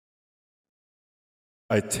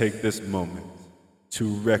I take this moment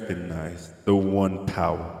to recognize the one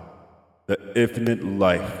power, the infinite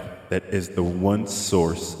life that is the one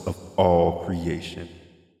source of all creation.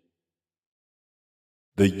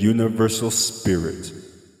 The universal spirit,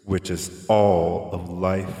 which is all of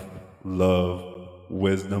life, love,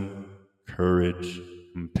 wisdom, courage,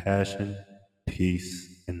 compassion,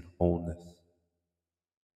 peace, and wholeness.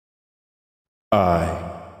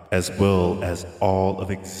 I, as well as all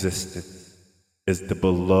of existence, is the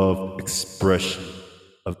beloved expression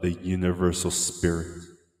of the universal spirit.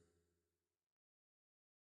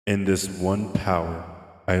 In this one power,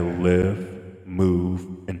 I live, move,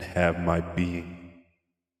 and have my being.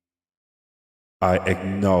 I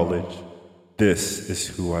acknowledge this is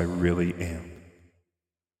who I really am.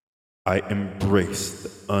 I embrace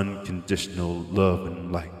the unconditional love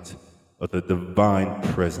and light of the divine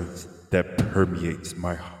presence that permeates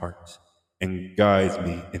my heart and guides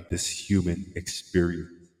me in this human experience.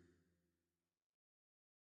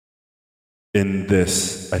 In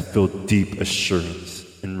this, I feel deep assurance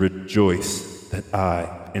and rejoice that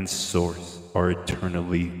I and Source are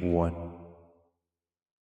eternally one.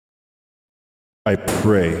 I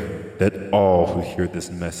pray that all who hear this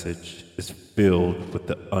message is filled with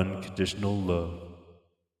the unconditional love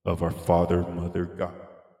of our Father, Mother, God.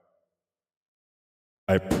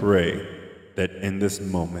 I pray that in this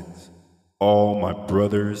moment, all my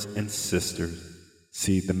brothers and sisters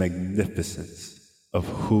see the magnificence of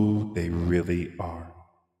who they really are.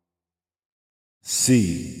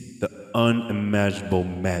 See the unimaginable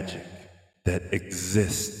magic that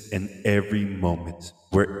exists in every moment,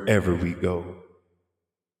 wherever we go.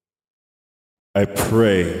 I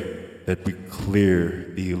pray that we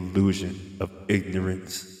clear the illusion of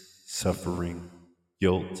ignorance, suffering,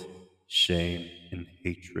 guilt, shame, and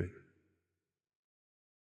hatred.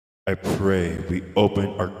 I pray we open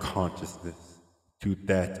our consciousness to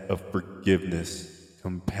that of forgiveness,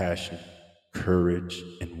 compassion, courage,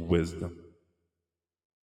 and wisdom.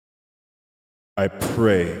 I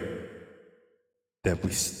pray that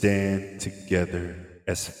we stand together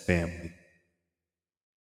as family,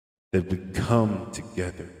 that we come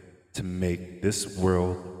together to make this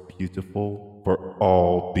world beautiful for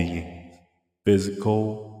all beings,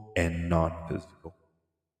 physical and non-physical.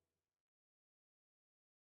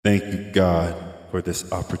 Thank you, God, for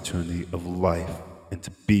this opportunity of life and to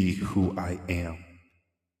be who I am.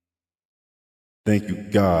 Thank you,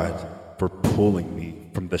 God, for pulling me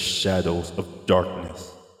from the shadows of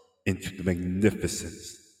darkness into the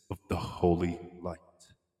magnificence of the holy light.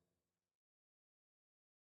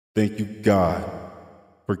 Thank you, God,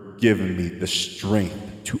 for giving me the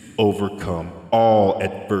strength to overcome all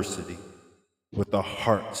adversity with a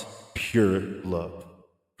heart pure love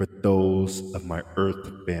for those of my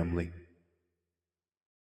earth family.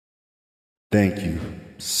 Thank you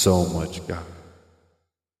so much, God,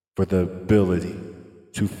 for the ability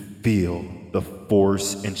to feel the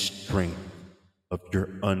force and strength of your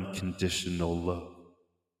unconditional love.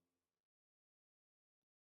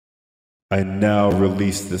 I now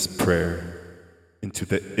release this prayer into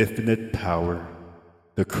the infinite power,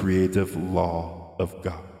 the creative law of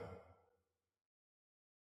God.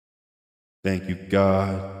 Thank you,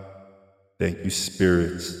 God. Thank you,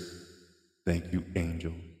 spirits. Thank you,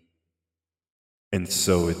 angels. And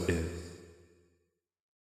so it is.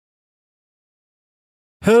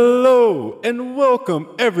 Hello and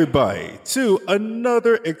welcome everybody to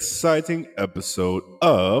another exciting episode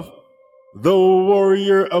of the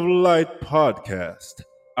Warrior of Light podcast.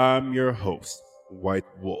 I'm your host, White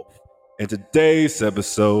Wolf. In today's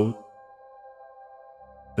episode,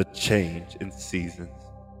 the change in seasons.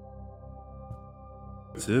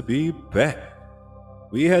 To be back.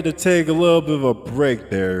 We had to take a little bit of a break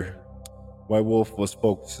there. White Wolf was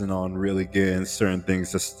focusing on really getting certain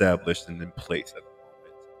things established and in place at the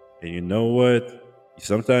moment. And you know what?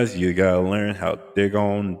 Sometimes you gotta learn how to dig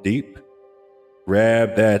on deep,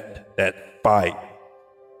 grab that fire,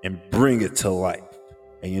 and bring it to life.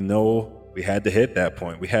 And you know, we had to hit that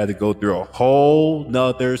point. We had to go through a whole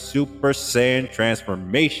nother Super Saiyan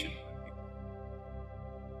transformation.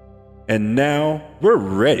 And now we're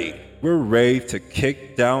ready. We're ready to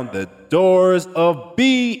kick down the doors of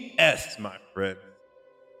BS, my friend.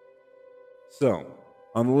 So,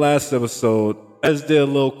 on the last episode, I just did a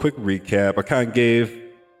little quick recap. I kind of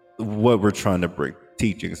gave what we're trying to bring,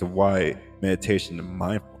 teachings of why meditation and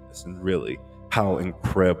mindfulness and really how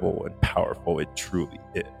incredible and powerful it truly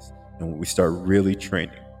is. And when we start really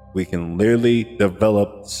training, we can literally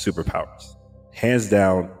develop superpowers. Hands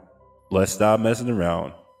down, let's stop messing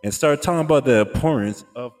around and start talking about the importance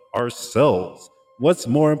of ourselves. What's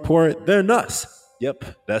more important than us? Yep,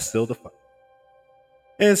 that's still the fight.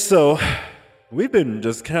 And so we've been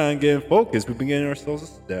just kind of getting focused. We've been getting ourselves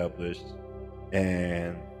established.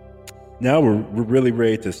 And now we're really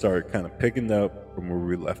ready to start kind of picking up from where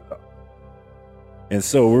we left off. And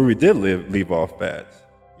so where we did leave off at,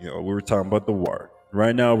 we were talking about the water.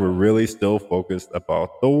 Right now, we're really still focused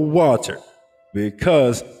about the water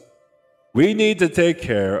because we need to take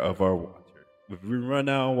care of our water. If we run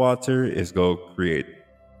out of water, it's going to create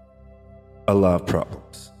a lot of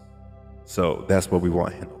problems. So that's what we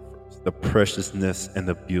want to handle first, the preciousness and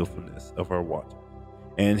the beautifulness of our water.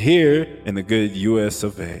 And here in the good US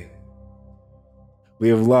of A, we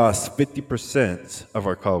have lost 50% of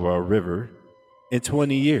our Colorado River in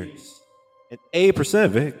 20 years. And 80%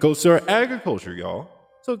 of it goes to our agriculture, y'all.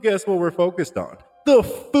 So guess what we're focused on? The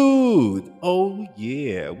food. Oh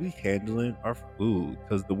yeah, we handling our food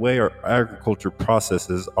because the way our agriculture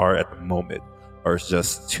processes are at the moment are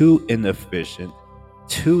just too inefficient,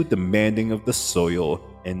 too demanding of the soil,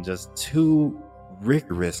 and just too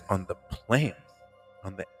rigorous on the plants,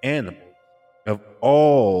 on the animals, of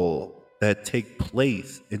all that take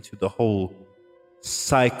place into the whole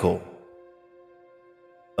cycle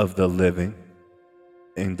of the living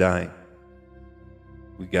and dying.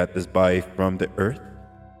 We got this body from the earth,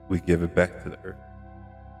 we give it back to the earth.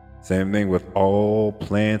 Same thing with all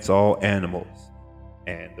plants, all animals.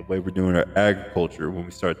 And the way we're doing our agriculture, when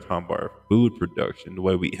we start talking about our food production, the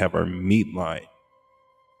way we have our meat line,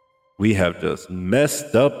 we have just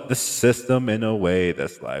messed up the system in a way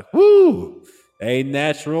that's like, woo, ain't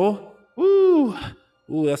natural. Woo,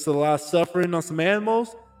 that's a lot of suffering on some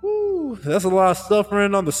animals. Woo, that's a lot of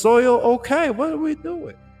suffering on the soil. Okay, what are we doing?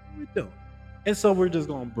 What are we doing? And so we're just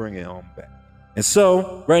going to bring it on back. And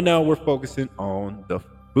so right now we're focusing on the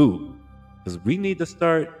food because we need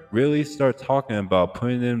to really start talking about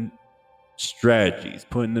putting in strategies,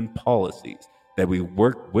 putting in policies that we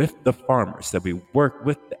work with the farmers, that we work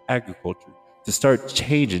with the agriculture to start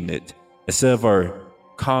changing it instead of our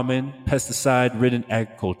common pesticide-ridden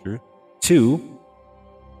agriculture to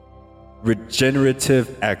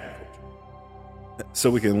regenerative agriculture. So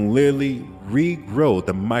we can literally regrow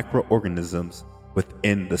the microorganisms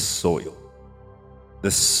within the soil.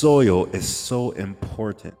 The soil is so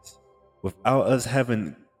important. Without us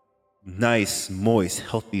having nice, moist,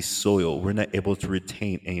 healthy soil, we're not able to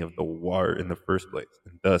retain any of the water in the first place.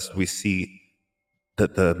 And thus we see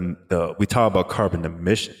that we talk about carbon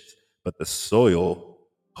emissions, but the soil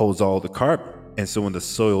holds all the carbon. And so when the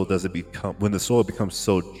soil becomes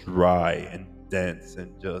so dry and dense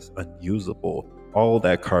and just unusable, all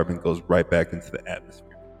that carbon goes right back into the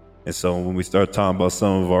atmosphere. And so when we start talking about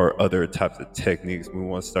some of our other types of techniques, we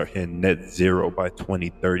want to start hitting net zero by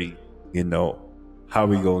 2030. How are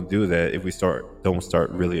we going to do that if we don't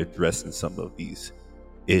start really addressing some of these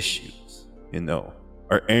issues?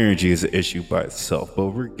 Our energy is an issue by itself, but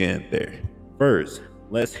we're getting there. First,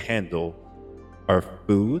 let's handle our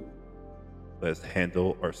food. Let's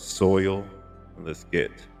handle our soil. And let's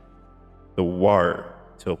get the water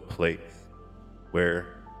to a place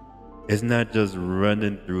where it's not just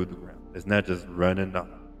running through the ground. It's not just running up.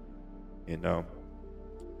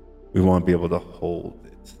 We want to be able to hold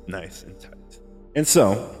it nice and tight. And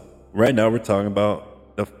so, right now we're talking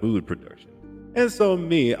about the food production. And so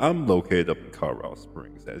I'm located up in Colorado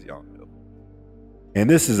Springs, as y'all know. And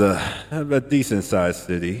this is a decent sized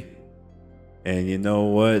city. And you know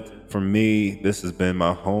what? For me, this has been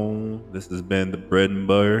my home. This has been the bread and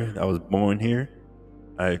butter. I was born here.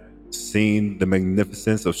 I've seen the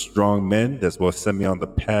magnificence of strong men. That's what set me on the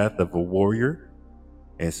path of a warrior.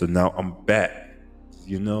 And so now I'm back.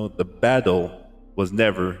 The battle was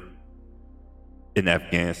never in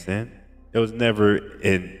Afghanistan. It was never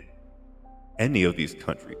in any of these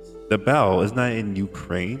countries. The battle is not in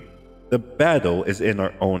Ukraine. The battle is in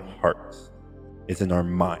our own hearts. It's in our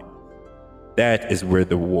mind. That is where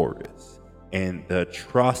the war is. And the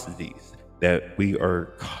atrocities that we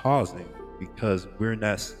are causing because we're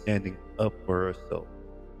not standing up for ourselves.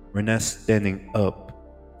 We're not standing up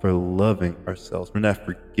for loving ourselves. We're not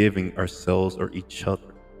forgiving ourselves or each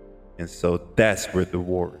other. And so that's where the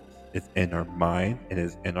war is. It's in our mind and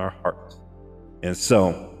it's in our hearts. And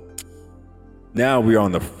so now we're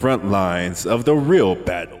on the front lines of the real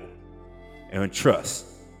battle. And trust,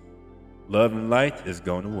 love and light is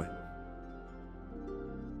going to win.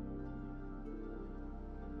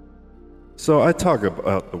 So I talk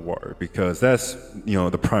about the water because that's,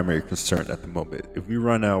 the primary concern at the moment. If we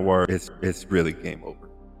run out of water, it's really game over.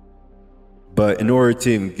 But in order to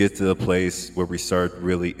even get to the place where we start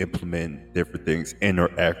really implementing different things in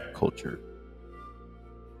our agriculture,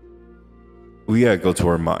 we gotta go to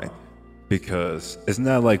our mind because it's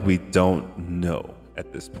not like we don't know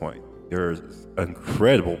at this point. there's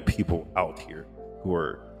incredible people out here who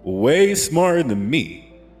are way smarter than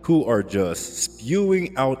me, who are just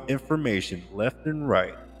spewing out information left and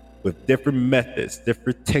right with different methods,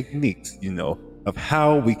 different techniques, of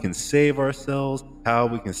how we can save ourselves, how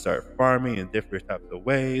we can start farming in different types of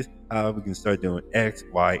ways, how we can start doing X,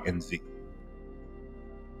 Y, and Z.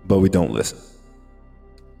 But we don't listen.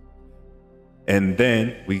 And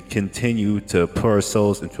then we continue to put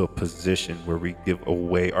ourselves into a position where we give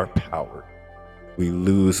away our power. We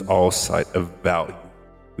lose all sight of value.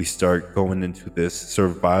 We start going into this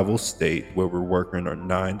survival state where we're working our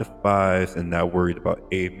 9 to 5s and not worried about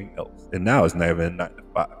anything else. And now it's not even a 9 to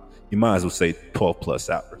 5. You might as well say 12 plus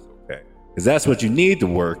hours, okay? Because that's what you need to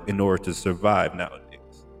work in order to survive nowadays.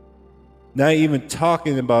 Not even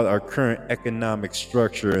talking about our current economic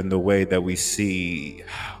structure and the way that we see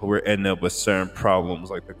we're ending up with certain problems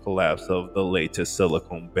like the collapse of the latest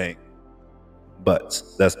Silicon Bank. But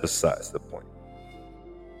that's besides the point.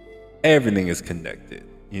 Everything is connected,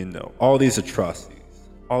 all these atrocities,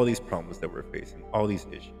 all these problems that we're facing, all these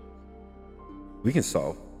issues. We can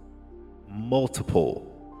solve multiple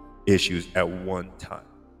issues at one time.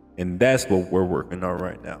 And that's what we're working on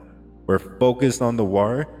right now. We're focused on the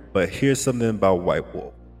war, but here's something about White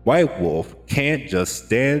Wolf. White Wolf can't just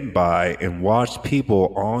stand by and watch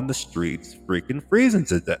people on the streets freaking freezing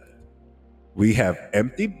to death. We have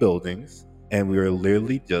empty buildings, and we are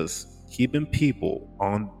literally just keeping people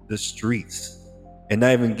on the streets and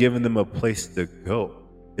not even giving them a place to go.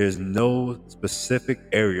 There's no specific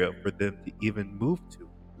area for them to even move to.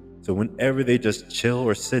 So whenever they just chill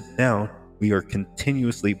or sit down, we are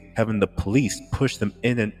continuously having the police push them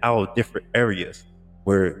in and out of different areas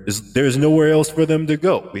where there's nowhere else for them to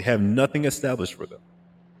go. We have nothing established for them.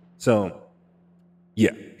 So,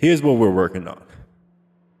 yeah, here's what we're working on.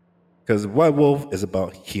 Because White Wolf is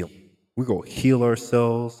about healing. We're going to heal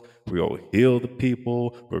ourselves. We're going to heal the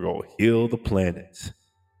people. We're going to heal the planet.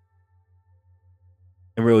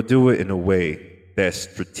 And we'll do it in a way that's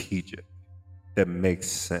strategic, that makes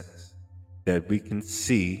sense, that we can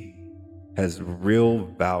see has real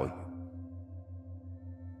value.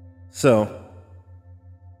 So,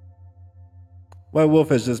 White Wolf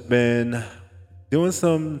has just been doing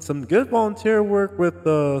some good volunteer work with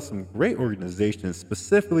some great organizations,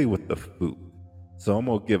 specifically with the food. So I'm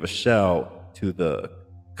going to give a shout to the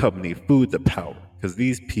company Food to Power, because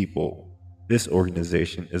these people, this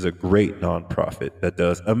organization is a great nonprofit that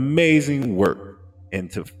does amazing work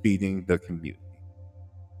into feeding the community.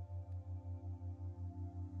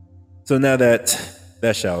 So now that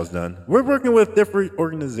shout is done, we're working with different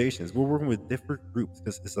organizations. We're working with different groups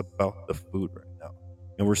because it's about the food right now.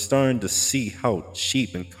 And we're starting to see how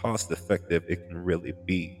cheap and cost effective it can really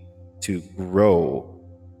be to grow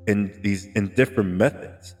in different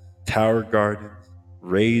methods. Tower gardens,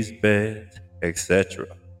 raised beds, etc.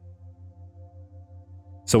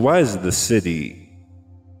 So why is the city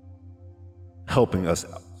helping us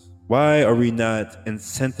out? Why are we not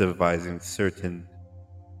incentivizing certain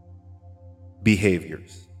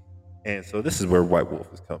behaviors? And so this is where White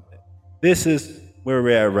Wolf is coming in. This is where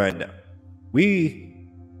we're at right now. We,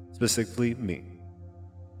 specifically me,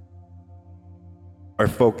 are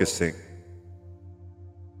focusing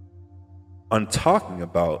on talking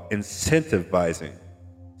about incentivizing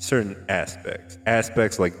certain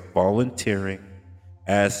aspects like volunteering,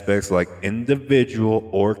 aspects like individual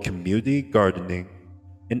or community gardening,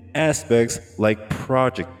 and aspects like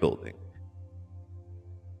project building.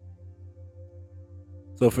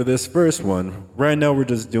 So for this first one, right now we're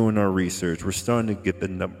just doing our research. We're starting to get the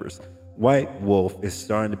numbers. White Wolf is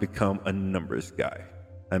starting to become a numbers guy.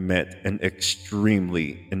 I met an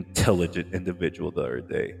extremely intelligent individual the other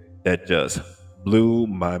day that just blew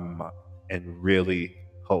my mind and really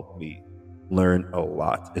helped me learn a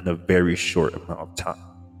lot in a very short amount of time.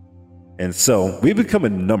 And so we become a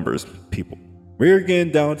numbers people. We're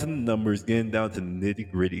getting down to the numbers, getting down to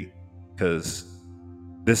nitty gritty, because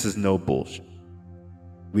this is no bullshit.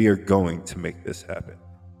 We are going to make this happen.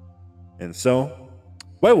 And so,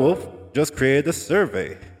 White Wolf just created a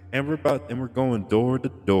survey, and we're going door to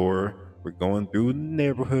door. We're going through the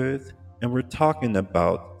neighborhoods, and we're talking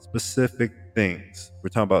about specific things. We're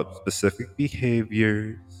talking about specific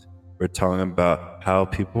behaviors. We're talking about how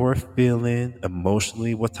people are feeling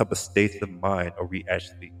emotionally. What type of states of mind are we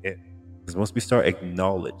actually in? Because once we start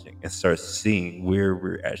acknowledging and start seeing where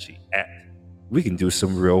we're actually at, we can do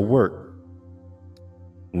some real work.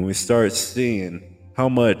 When we start seeing how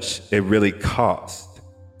much it really costs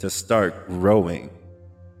to start growing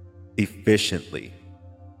efficiently,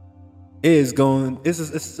 it's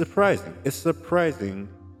surprising. It's surprising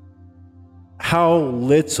how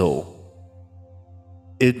little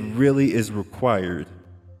it really is required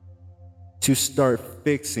to start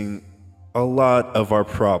fixing a lot of our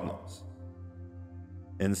problems.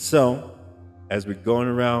 And so, as we're going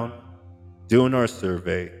around doing our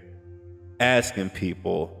survey, asking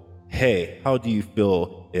people, hey, how do you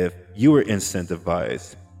feel if you were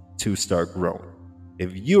incentivized to start growing?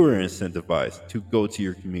 If you were incentivized to go to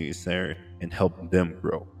your community center and help them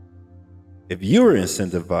grow? If you were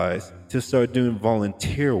incentivized to start doing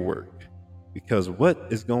volunteer work? Because what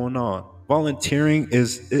is going on? Volunteering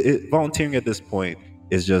at this point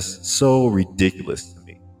is just so ridiculous to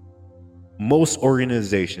me. Most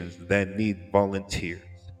organizations that need volunteers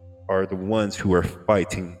are the ones who are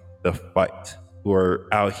fighting the fight, who are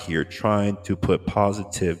out here trying to put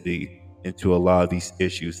positivity into a lot of these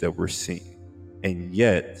issues that we're seeing. And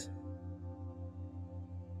yet,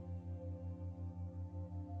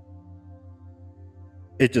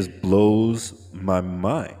 it just blows my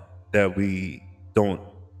mind that we don't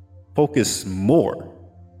focus more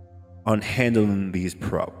on handling these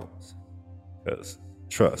problems. Because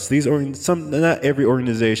trust, not every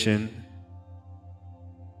organization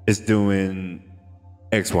is doing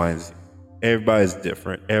X, Y, and Z. Everybody's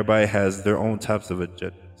different. Everybody has their own types of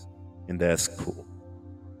agendas, and that's cool.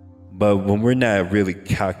 But when we're not really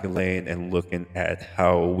calculating and looking at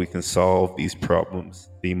how we can solve these problems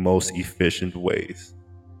the most efficient ways,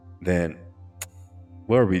 then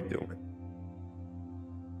what are we doing?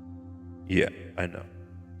 Yeah, I know.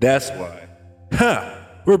 That's why,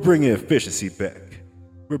 we're bringing efficiency back.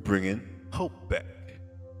 We're bringing hope back.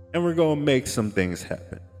 And we're going to make some things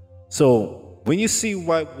happen. So when you see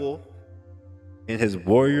White Wolf in his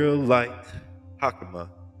warrior light Hakama,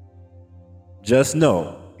 just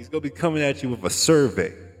know he's going to be coming at you with a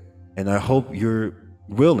survey. And I hope you're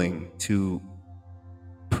willing to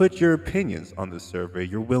put your opinions on the survey.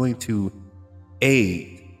 You're willing to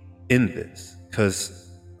aid in this, because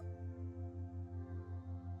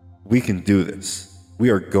we can do this. We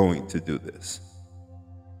are going to do this.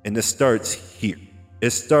 And it starts here. It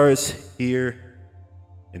starts here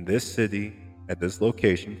in this city, at this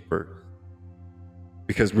location first.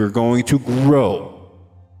 Because we're going to grow.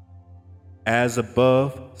 As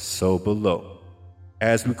above, so below.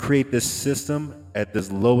 As we create this system at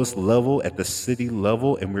this lowest level, at the city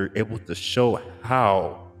level, and we're able to show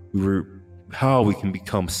how we can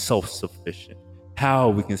become self-sufficient, how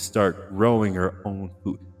we can start growing our own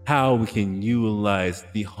food, how we can utilize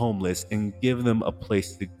the homeless and give them a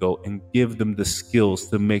place to go and give them the skills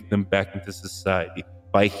to make them back into society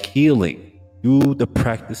by healing through the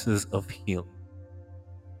practices of healing.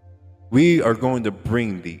 We are going to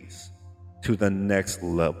bring these to the next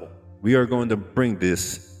level. We are going to bring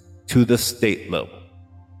this to the state level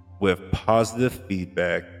with positive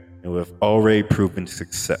feedback and with already proven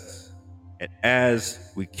success. And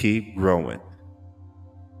as we keep growing,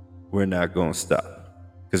 we're not going to stop.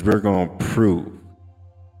 Because we're going to prove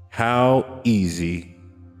how easy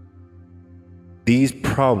these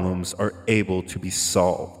problems are able to be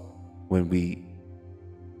solved when we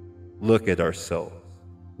look at ourselves,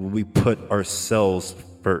 when we put ourselves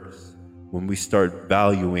first, when we start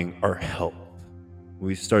valuing our health, when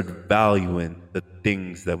we start valuing the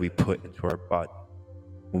things that we put into our body,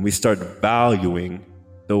 when we start valuing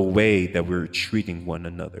the way that we're treating one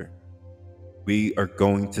another, we are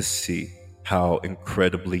going to see how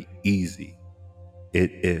incredibly easy it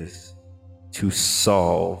is to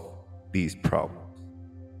solve these problems.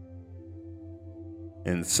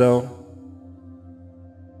 And so,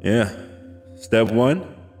 step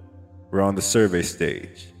one, we're on the survey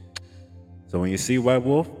stage. So when you see White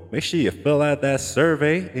Wolf, make sure you fill out that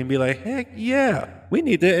survey and be like, heck yeah, we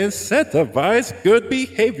need to incentivize good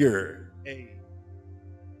behavior. Hey.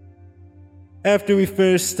 After we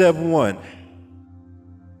finish step one,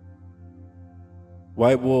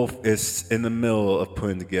 White Wolf is in the middle of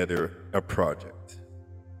putting together a project,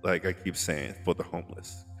 like I keep saying, for the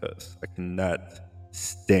homeless, because I cannot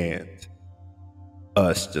stand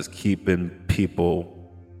us just keeping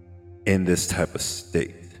people in this type of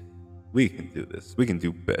state. We can do this. We can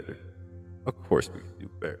do better. Of course we can do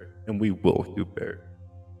better, and we will do better.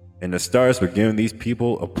 And it starts with giving these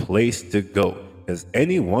people a place to go, because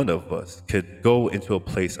any one of us could go into a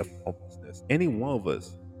place of homelessness. Any one of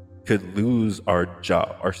us could lose our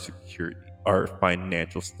job, our security, our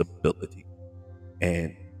financial stability.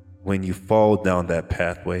 And when you fall down that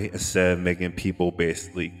pathway, instead of making people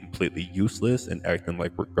basically completely useless and acting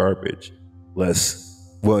like we're garbage,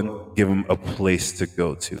 let's give them a place to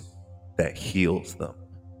go to that heals them,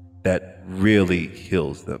 that really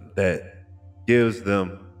heals them, that gives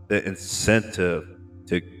them the incentive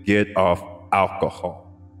to get off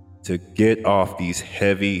alcohol, to get off these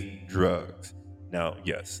heavy drugs, Now,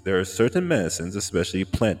 yes, there are certain medicines, especially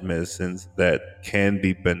plant medicines, that can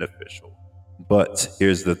be beneficial. But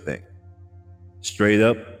here's the thing, straight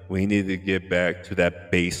up, we need to get back to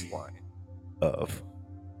that baseline of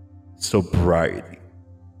sobriety,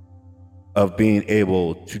 of being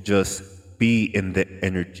able to just be in the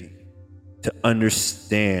energy, to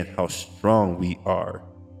understand how strong we are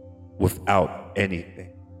without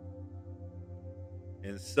anything.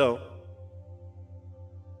 And so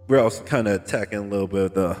we're also kind of attacking a little bit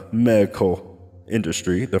of the medical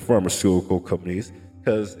industry, the pharmaceutical companies,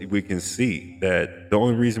 because we can see that the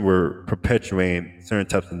only reason we're perpetuating certain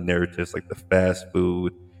types of narratives like the fast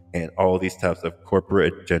food and all these types of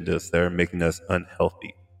corporate agendas that are making us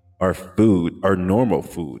unhealthy, our food, our normal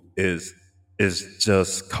food, is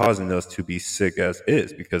just causing us to be sick as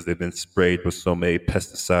is because they've been sprayed with so many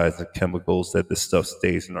pesticides and chemicals that this stuff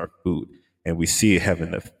stays in our food, and we see it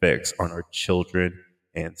having effects on our children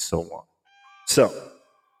and so on. So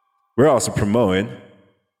we're also promoting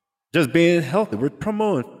just being healthy. We're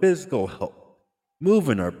promoting physical health,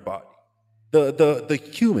 moving our body. The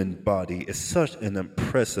human body is such an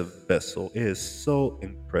impressive vessel. It is so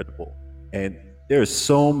incredible. And there's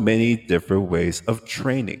so many different ways of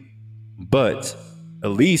training. But at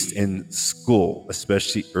least in school,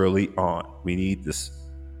 especially early on, we need to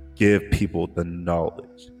give people the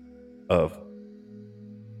knowledge of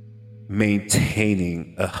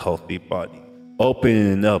maintaining a healthy body,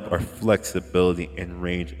 opening up our flexibility and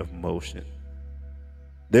range of motion.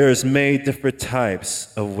 There's many different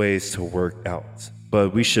types of ways to work out,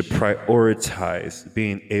 but we should prioritize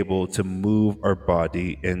being able to move our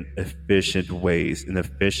body in efficient ways, in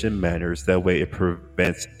efficient manners. That way it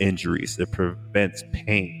prevents injuries, it prevents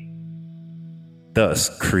pain,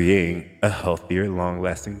 thus creating a healthier,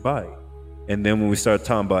 long-lasting body. And then when we start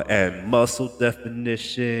talking about adding muscle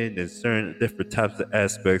definition and certain different types of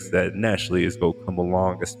aspects that naturally is going to come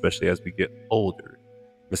along, especially as we get older,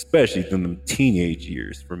 especially in the teenage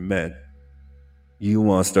years for men, you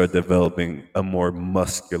want to start developing a more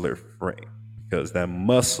muscular frame because that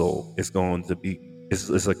muscle is going to be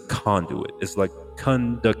is a conduit. It's like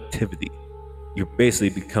conductivity. You're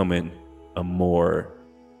basically becoming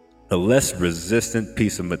a less resistant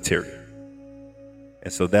piece of material.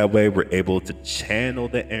 And so that way we're able to channel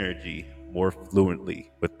the energy more fluently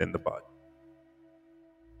within the body.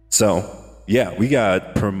 So, yeah, we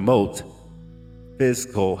got to promote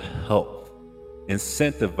physical health,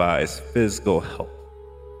 incentivize physical health.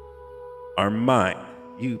 Our mind,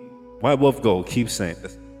 White Wolf Gold keeps saying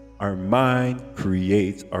this, our mind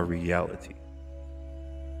creates our reality.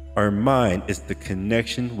 Our mind is the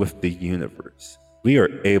connection with the universe. We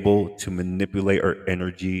are able to manipulate our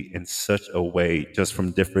energy in such a way, just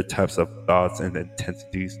from different types of thoughts and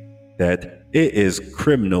intensities, that it is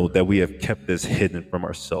criminal that we have kept this hidden from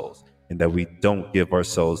ourselves and that we don't give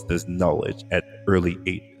ourselves this knowledge at early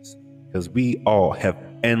ages. Because we all have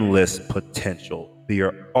endless potential. We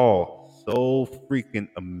are all so freaking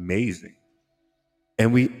amazing.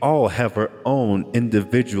 And we all have our own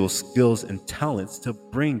individual skills and talents to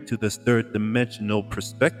bring to this third dimensional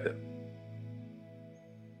perspective.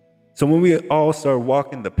 So when we all start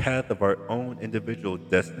walking the path of our own individual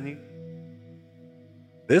destiny,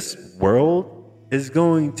 this world is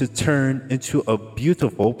going to turn into a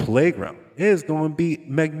beautiful playground. It is going to be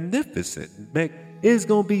magnificent. It is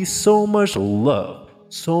going to be so much love,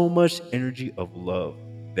 so much energy of love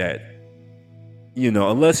that,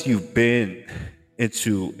 unless you've been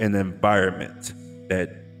into an environment that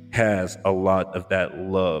has a lot of that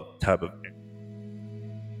love type of energy,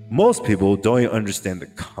 most people don't even understand the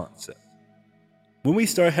concept. When we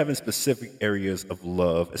start having specific areas of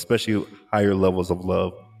love, especially higher levels of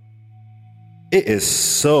love, it is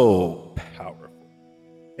so powerful.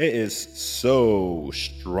 It is so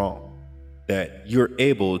strong that you're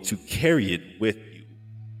able to carry it with you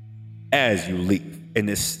as you leave, and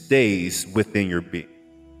it stays within your being.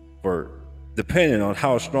 For depending on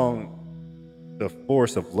how strong the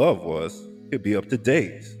force of love was, it could be up to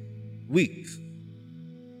days, weeks.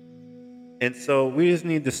 And so we just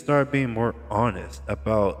need to start being more honest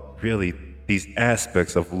about really these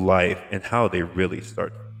aspects of life and how they really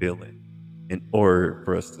start feeling in order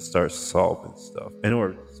for us to start solving stuff, in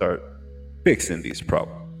order to start fixing these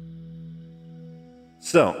problems.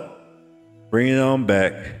 So, bringing it on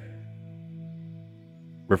back,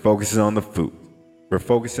 we're focusing on the food. We're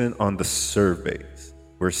focusing on the surveys.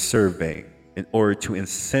 We're surveying in order to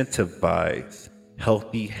incentivize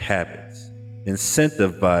healthy habits,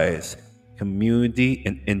 incentivize community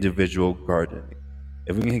and individual gardening.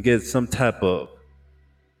 If we can get some type of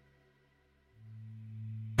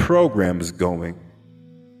programs going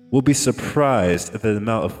We'll be surprised at the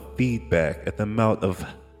amount of feedback, at the amount of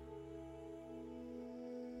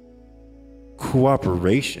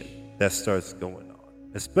cooperation that starts going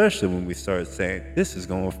on, especially when we start saying, this is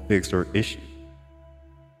going to fix our issue.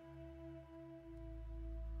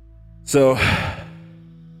 So,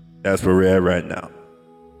 that's where we're at right now.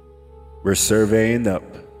 We're surveying up,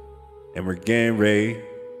 and we're getting ready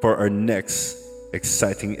for our next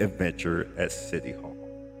exciting adventure at City Hall,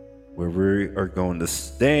 where we are going to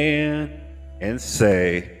stand and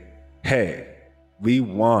say, hey, we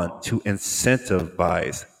want to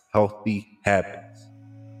incentivize healthy habits.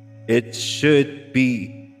 It should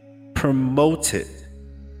be promoted.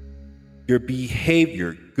 Your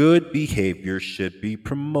behavior, good behavior, should be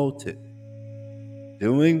promoted.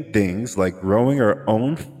 Doing things like growing our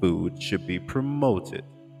own food should be promoted.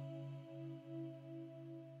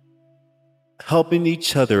 Helping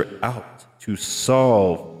each other out to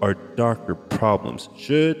solve our darker problems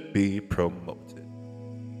should be promoted.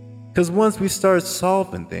 Because once we start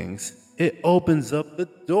solving things, it opens up the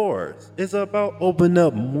doors. It's about opening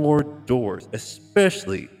up more doors,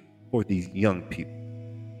 especially for these young people.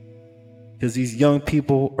 Because these young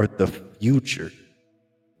people are the future.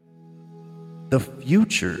 The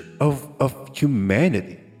future of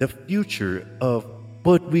humanity. The future of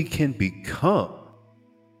what we can become.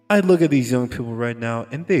 I look at these young people right now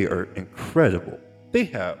and they are incredible. They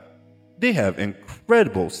have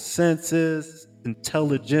incredible senses,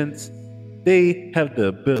 intelligence. They have the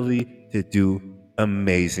ability to do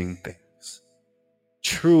amazing things.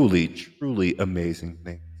 Truly, truly amazing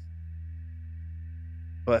things.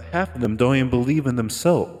 But half of them don't even believe in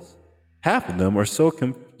themselves. Half of them are so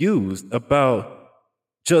confused about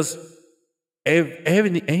just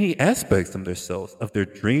any aspects of themselves, of their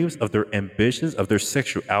dreams, of their ambitions, of their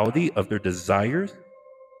sexuality, of their desires.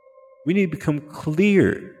 We need to become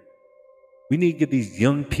clear. We need to get these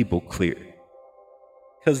young people clear.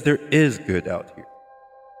 Because there is good out here.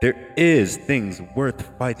 There is things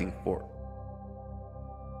worth fighting for.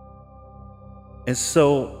 And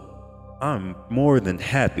so I'm more than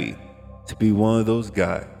happy to be one of those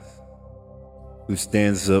guys who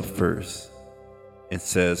stands up first and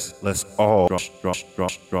says, let's all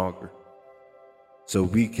stronger so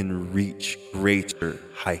we can reach greater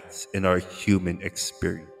heights in our human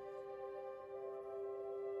experience.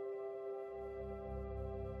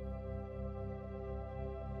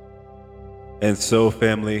 And so,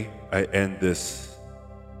 family, I end this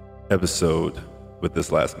episode with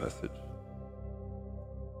this last message.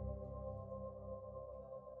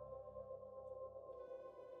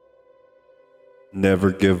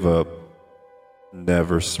 Never give up.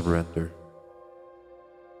 Never surrender.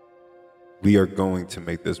 We are going to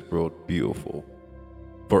make this world beautiful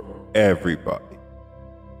for everybody.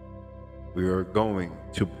 We are going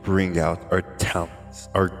to bring out our talents,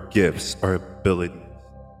 our gifts, our abilities,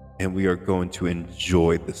 and we are going to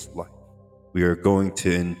enjoy this life. We are going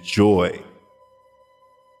to enjoy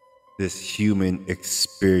this human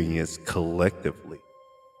experience collectively.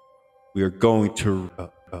 We are going to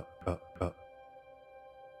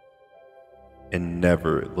and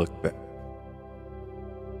never look back.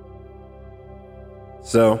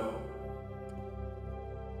 So,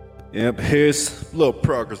 here's a little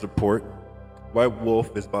progress report. White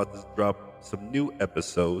Wolf is about to drop some new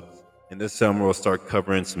episodes, and this time we'll start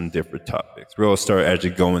covering some different topics. We'll start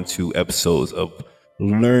actually going to episodes of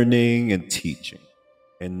learning and teaching,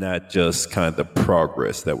 and not just kind of the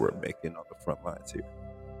progress that we're making on the front lines here.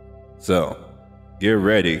 So, get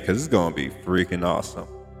ready, because it's going to be freaking awesome.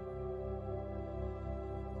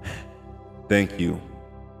 Thank you,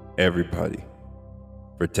 everybody,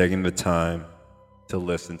 for taking the time to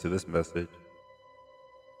listen to this message,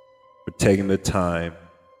 for taking the time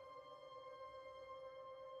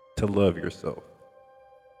to love yourself,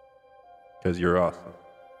 because you're awesome.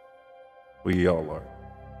 We all are.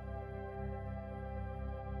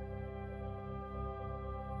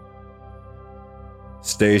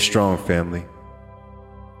 Stay strong, family.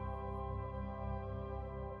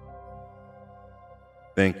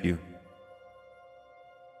 Thank you.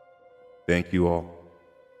 Thank you all.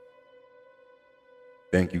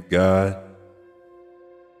 Thank you, God.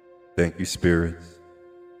 Thank you, spirits.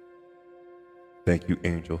 Thank you,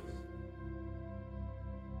 angels.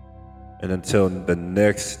 And until the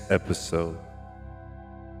next episode,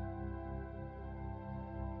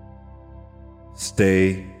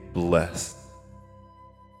 stay blessed.